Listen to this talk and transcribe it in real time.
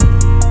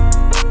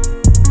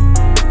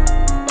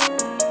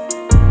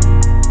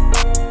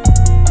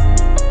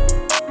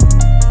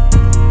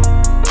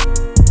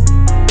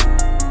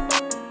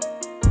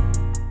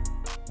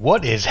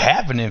What is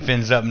happening,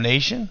 Fins Up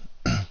Nation?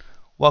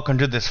 Welcome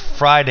to this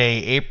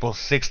Friday, April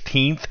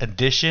 16th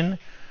edition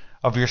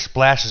of your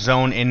Splash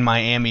Zone in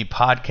Miami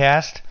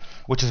podcast,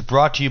 which is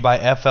brought to you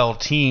by FL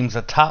Teams,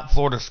 a top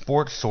Florida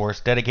sports source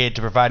dedicated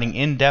to providing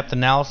in-depth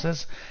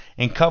analysis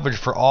and coverage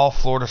for all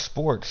Florida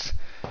sports.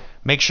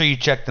 Make sure you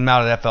check them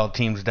out at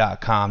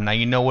flteams.com. Now,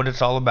 you know what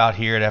it's all about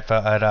here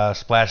at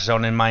Splash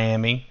Zone in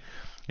Miami.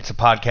 It's a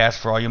podcast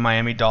for all you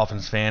Miami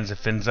Dolphins fans at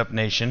Fins Up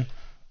Nation.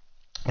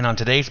 And on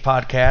today's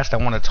podcast, I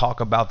want to talk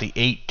about the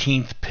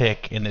 18th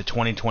pick in the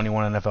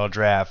 2021 NFL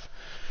Draft.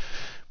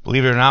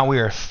 Believe it or not, we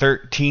are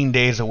 13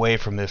 days away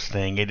from this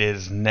thing. It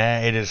is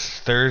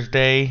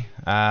Thursday,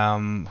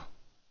 2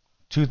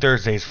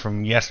 Thursdays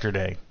from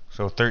yesterday,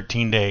 so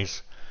 13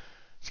 days.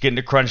 It's getting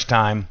to crunch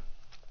time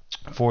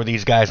for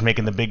these guys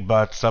making the big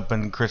butts up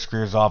in Chris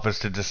Grier's office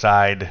to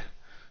decide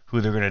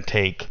who they're going to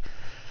take.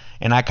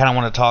 And I kind of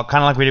want to talk,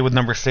 kind of like we did with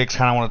number 6,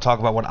 kind of want to talk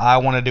about what I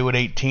want to do at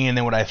 18 and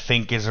then what I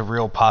think is a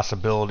real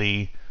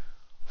possibility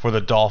for the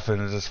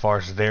Dolphins as far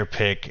as their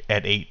pick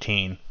at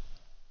 18.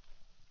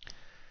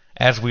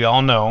 As we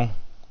all know,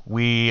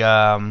 we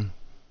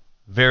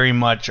very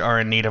much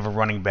are in need of a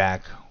running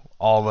back.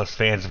 All of us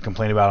fans have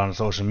complained about it on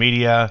social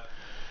media.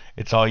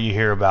 It's all you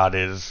hear about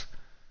is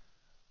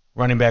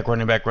running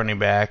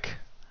back.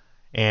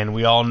 And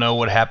we all know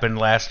what happened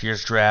last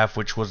year's draft,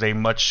 which was a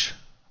much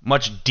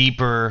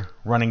deeper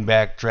running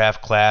back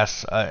draft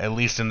class, at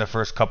least in the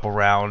first couple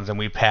rounds, and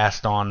we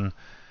passed on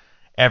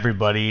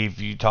everybody. If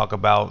you talk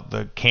about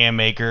the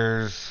Cam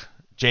Akers,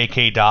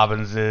 J.K.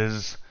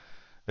 Dobbinses,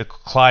 the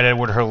Clyde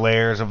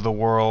Edwards-Hilairs of the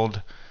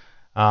world,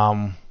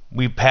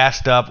 we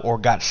passed up or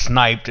got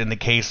sniped in the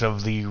case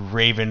of the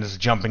Ravens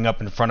jumping up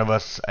in front of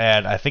us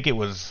at, I think it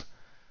was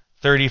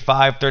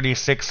 35,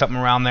 36, something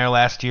around there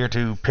last year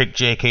to pick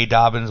J.K.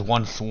 Dobbins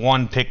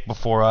one pick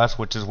before us,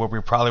 which is where we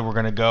probably were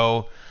going to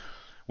go,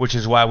 which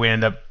is why we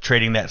ended up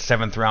trading that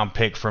 7th round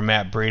pick for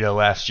Matt Breida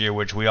last year,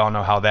 which we all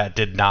know how that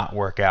did not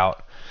work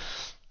out.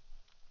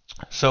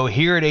 So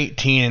here at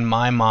 18, in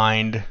my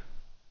mind,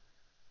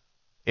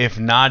 if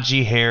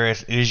Najee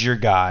Harris is your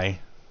guy,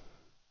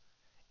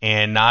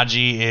 and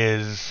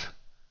Najee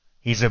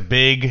he's a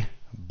big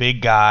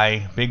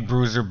guy, big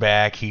bruiser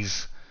back.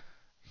 He's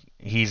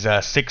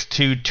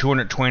 6'2",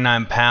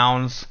 229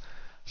 pounds,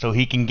 so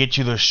he can get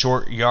you the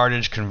short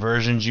yardage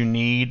conversions you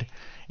need.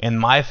 And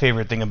my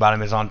favorite thing about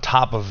him is on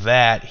top of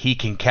that, he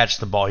can catch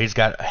the ball. He's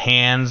got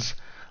hands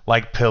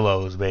like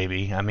pillows,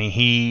 baby. I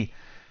mean,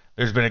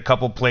 there's been a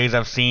couple plays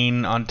I've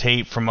seen on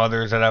tape from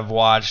others that I've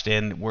watched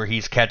and where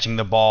he's catching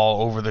the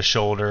ball over the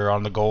shoulder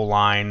on the goal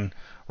line,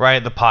 right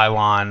at the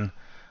pylon,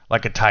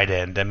 like a tight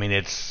end. I mean,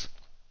 it's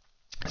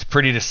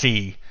pretty to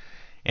see.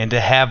 And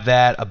to have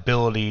that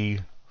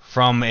ability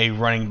from a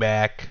running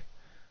back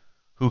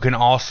who can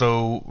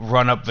also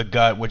run up the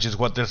gut, which is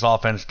what this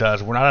offense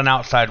does. We're not an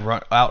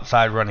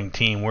outside running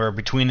team. We're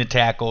between the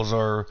tackles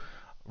or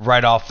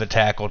right off the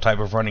tackle type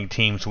of running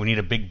team, so we need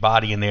a big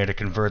body in there to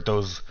convert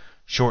those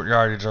short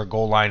yardage or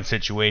goal line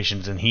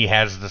situations, and he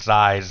has the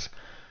size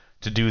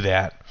to do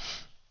that.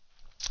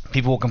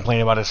 People will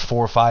complain about his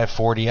 4.5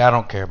 40. I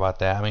don't care about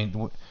that. I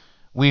mean,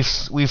 we've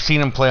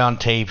seen him play on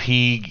tape.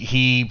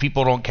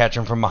 People don't catch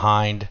him from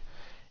behind,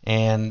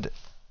 and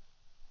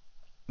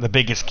the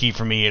biggest key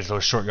for me is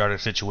those short yardage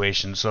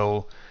situations.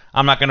 So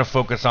I'm not going to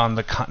focus on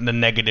the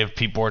negative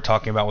people are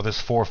talking about with his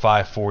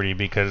 4.5 40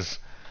 because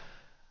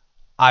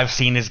I've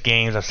seen his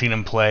games, I've seen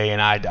him play,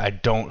 and I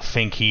don't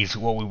think he's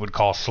what we would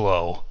call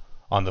slow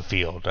on the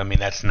field. I mean,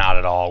 that's not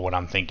at all what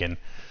I'm thinking.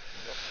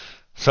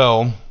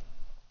 So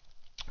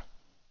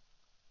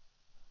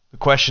the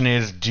question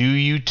is, do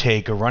you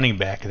take a running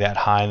back that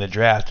high in the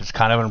draft? It's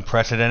kind of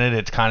unprecedented.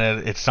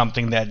 It's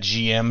something that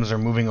GMs are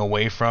moving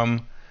away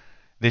from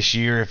this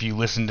year. If you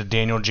listen to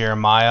Daniel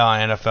Jeremiah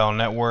on NFL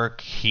Network,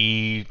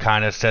 he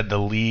kind of said the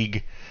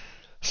league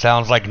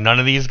sounds like none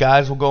of these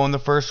guys will go in the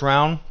first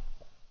round.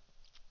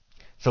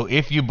 So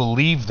if you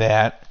believe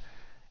that,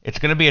 it's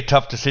going to be a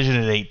tough decision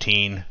at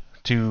 18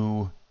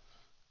 it'll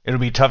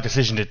be a tough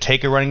decision to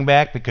take a running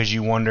back because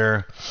you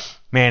wonder,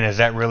 man, is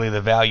that really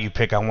the value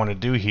pick I want to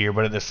do here?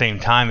 But at the same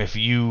time, if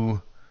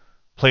you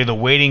play the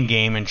waiting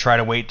game and try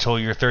to wait till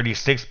your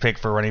 36th pick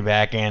for running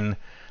back and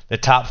the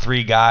top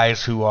 3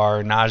 guys who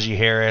are Najee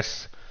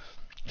Harris,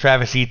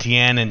 Travis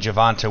Etienne, and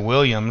Javonte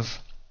Williams,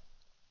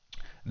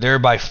 they're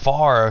by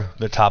far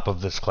the top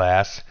of this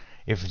class.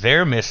 If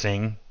they're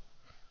missing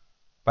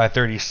by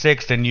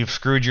 36, then you've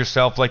screwed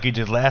yourself like you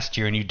did last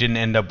year and you didn't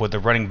end up with the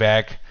running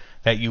back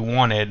that you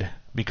wanted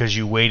because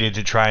you waited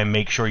to try and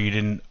make sure you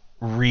didn't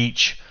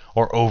reach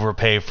or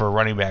overpay for a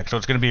running back. So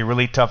it's going to be a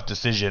really tough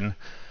decision.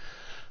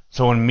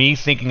 So in me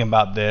thinking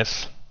about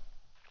this,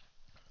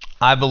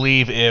 I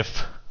believe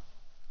if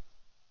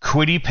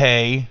Kwity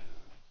Paye,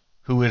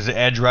 who is the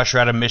edge rusher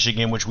out of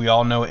Michigan, which we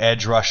all know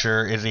edge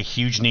rusher is a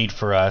huge need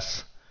for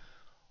us,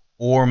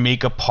 or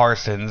Micah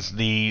Parsons,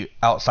 the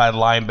outside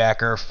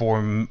linebacker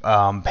for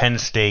Penn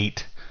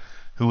State,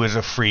 who is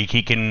a freak.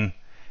 He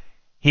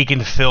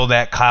can fill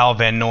that Kyle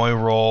Van Noy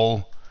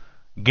role,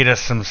 get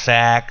us some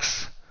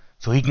sacks,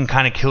 So he can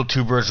kind of kill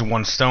two birds with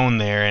one stone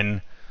there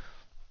and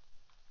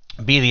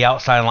be the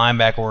outside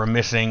linebacker we're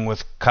missing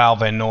with Kyle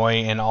Van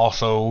Noy, and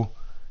also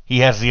he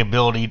has the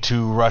ability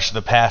to rush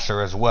the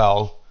passer as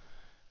well.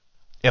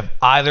 If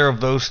either of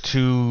those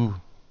two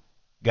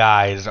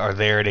guys are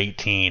there at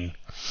 18,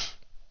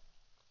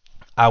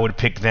 I would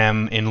pick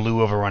them in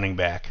lieu of a running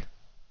back.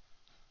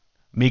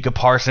 Micah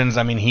Parsons,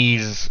 I mean,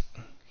 he's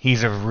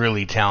a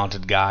really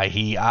talented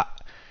guy.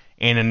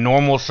 In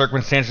normal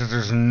circumstances,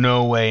 there's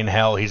no way in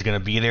hell he's going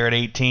to be there at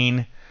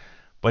 18,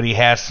 but he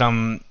has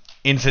some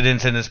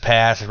incidents in his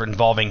past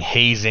involving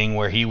hazing,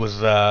 where he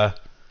was a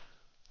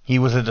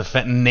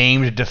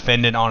named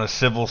defendant on a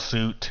civil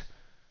suit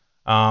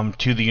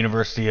to the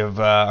University of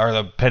or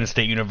the Penn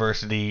State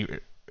University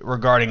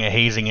regarding a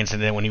hazing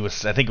incident when he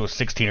was, I think it was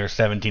 16 or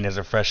 17 as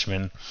a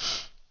freshman,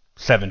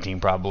 17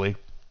 probably.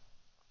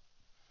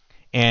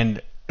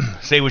 And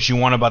say what you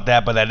want about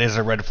that, but that is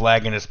a red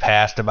flag in his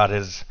past about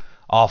his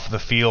off the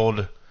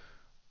field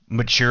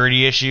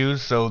maturity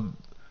issues. So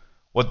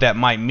what that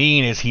might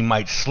mean is he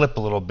might slip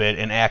a little bit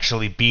and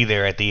actually be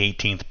there at the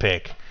 18th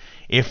pick.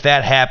 If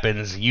that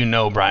happens, you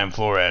know Brian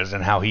Flores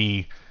and how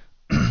he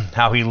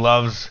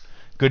loves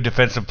good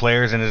defensive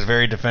players and is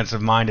very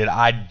defensive minded.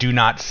 I do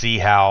not see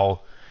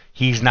how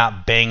he's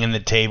not banging the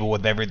table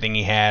with everything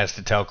he has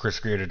to tell Chris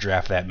Grier to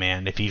draft that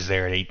man if he's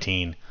there at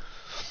 18.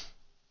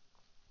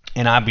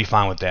 And I'd be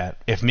fine with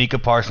that. If Micah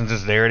Parsons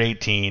is there at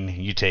 18,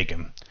 you take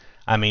him.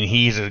 I mean,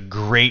 he's a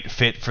great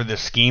fit for the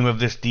scheme of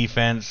this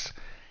defense.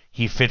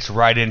 He fits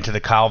right into the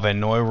Kyle Van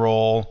Noy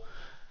role.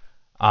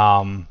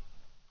 I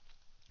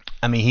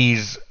mean,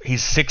 he's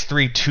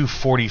 6'3",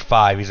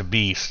 245. He's a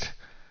beast.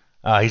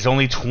 He's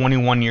only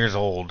 21 years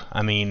old.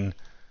 I mean,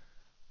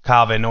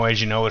 Kyle Van Noy,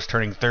 as you know, is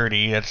turning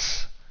 30.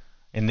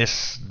 And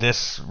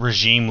this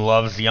regime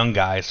loves young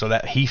guys, so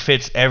that he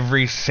fits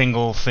every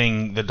single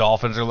thing the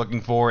Dolphins are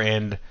looking for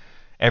and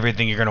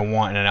everything you're going to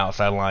want in an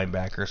outside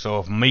linebacker. So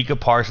if Micah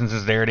Parsons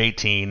is there at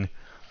 18,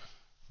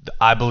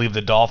 I believe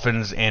the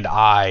Dolphins and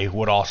I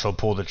would also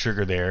pull the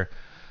trigger there.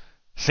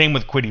 Same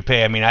with Kwity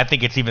Paye. I mean, I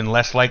think it's even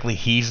less likely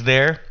he's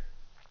there.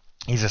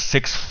 He's a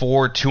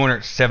 6'4",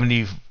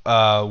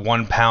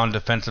 271-pound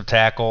defensive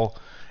tackle,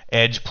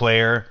 edge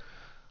player.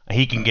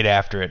 He can get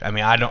after it. I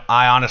mean,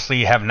 I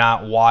honestly have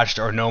not watched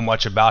or know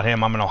much about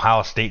him. I'm an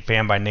Ohio State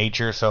fan by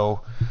nature,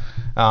 so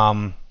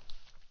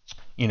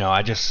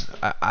I just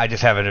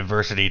have an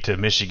adversity to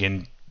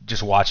Michigan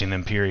just watching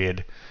them,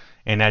 period.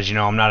 And as you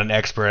know, I'm not an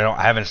expert.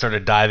 I haven't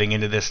started diving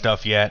into this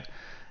stuff yet.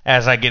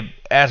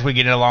 As we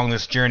get along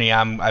this journey,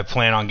 I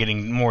plan on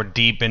getting more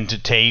deep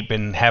into tape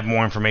and have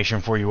more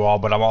information for you all.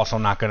 But I'm also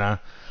not gonna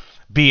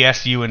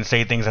BS you and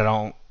say things I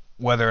don't,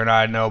 whether or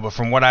not I know. But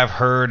from what I've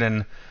heard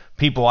and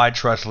people I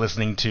trust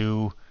listening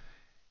to,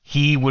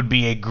 he would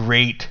be a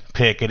great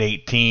pick at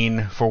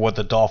 18 for what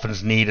the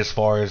Dolphins need as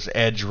far as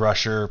edge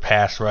rusher,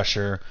 pass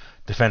rusher,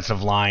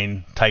 defensive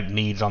line type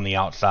needs on the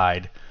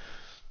outside.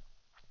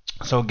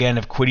 So again,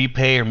 if Kwity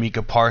Paye or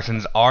Micah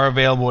Parsons are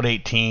available at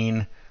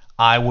 18,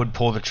 I would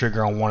pull the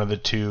trigger on one of the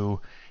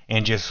two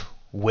and just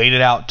wait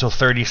it out till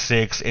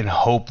 36 and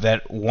hope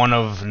that one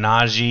of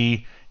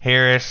Najee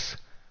Harris,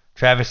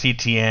 Travis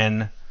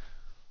Etienne,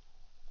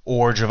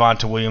 or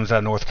Javonte Williams out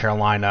of North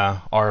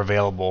Carolina are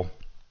available.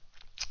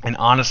 And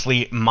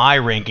honestly, my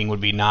ranking would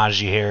be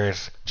Najee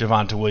Harris,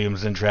 Javonte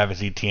Williams, and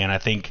Travis Etienne. I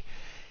think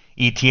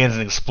Etienne's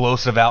an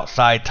explosive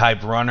outside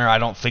type runner. I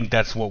don't think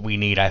that's what we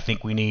need. I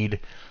think we need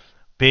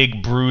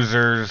big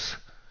bruisers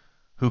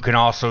who can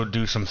also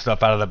do some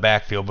stuff out of the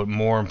backfield, but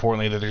more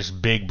importantly, that there's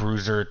big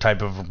bruiser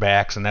type of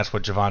backs, and that's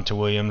what Javonte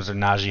Williams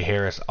and Najee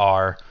Harris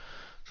are.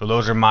 So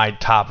those are my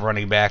top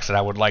running backs that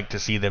I would like to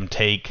see them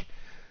take.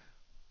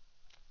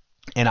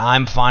 And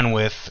I'm fine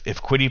with,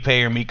 if Kwity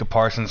Paye or Micah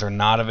Parsons are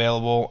not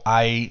available,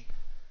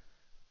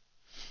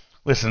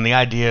 listen, the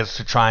idea is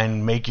to try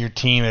and make your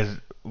team as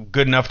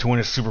good enough to win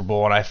a Super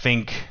Bowl, and I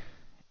think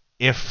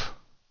if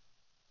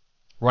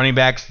running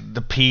back's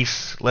the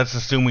piece, let's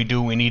assume we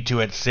do what we need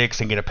to at 6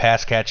 and get a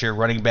pass catcher.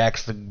 Running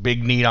back's the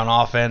big need on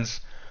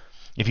offense.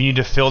 If you need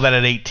to fill that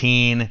at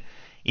 18,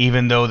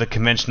 even though the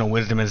conventional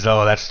wisdom is,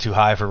 that's too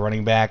high for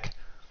running back,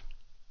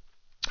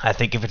 I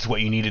think if it's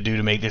what you need to do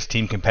to make this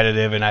team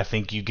competitive, and I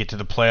think you get to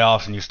the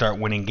playoffs and you start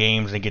winning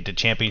games and get to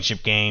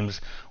championship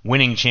games,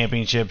 winning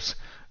championships,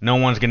 no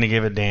one's going to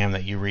give a damn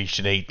that you reached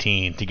at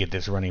 18 to get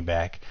this running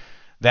back.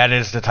 That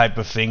is the type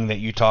of thing that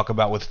you talk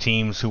about with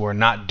teams who are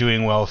not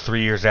doing well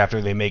 3 years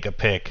after they make a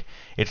pick.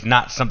 It's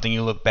not something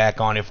you look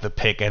back on if the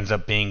pick ends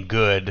up being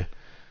good,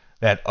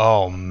 that,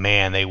 oh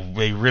man, they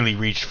really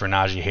reached for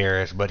Najee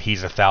Harris, but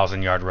he's a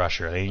 1,000-yard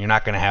rusher. You're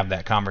not going to have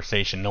that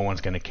conversation. No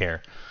one's going to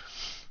care.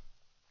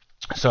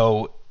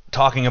 So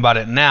talking about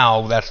it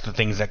now, that's the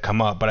things that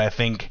come up. But I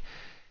think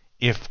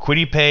if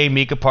Kwity Paye,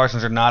 Micah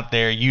Parsons are not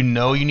there, you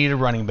know you need a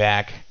running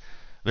back.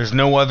 There's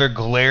no other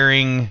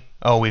glaring,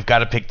 we've got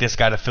to pick this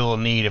guy to fill a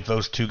need if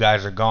those two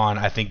guys are gone.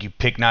 I think you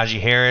pick Najee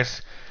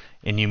Harris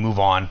and you move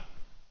on.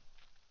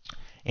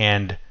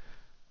 And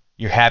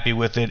you're happy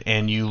with it,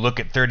 and you look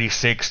at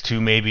 36 to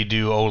maybe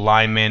do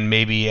lineman,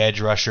 maybe edge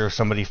rusher if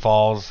somebody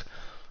falls.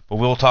 But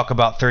we'll talk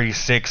about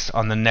 36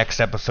 on the next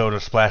episode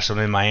of Splash Zone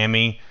in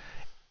Miami.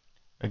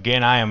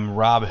 Again, I am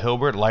Rob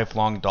Hilbert,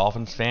 lifelong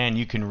Dolphins fan.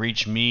 You can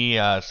reach me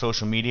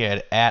social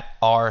media at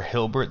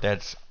 @rhilbert.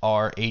 That's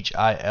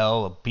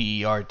RHILBERT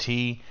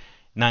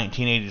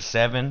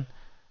 1987.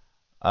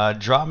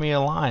 Drop me a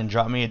line,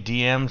 drop me a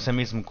DM, send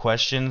me some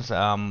questions.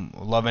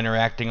 Love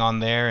interacting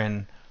on there,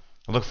 and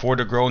I look forward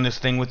to growing this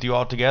thing with you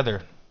all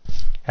together.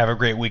 Have a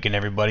great weekend,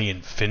 everybody,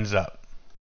 and fins up.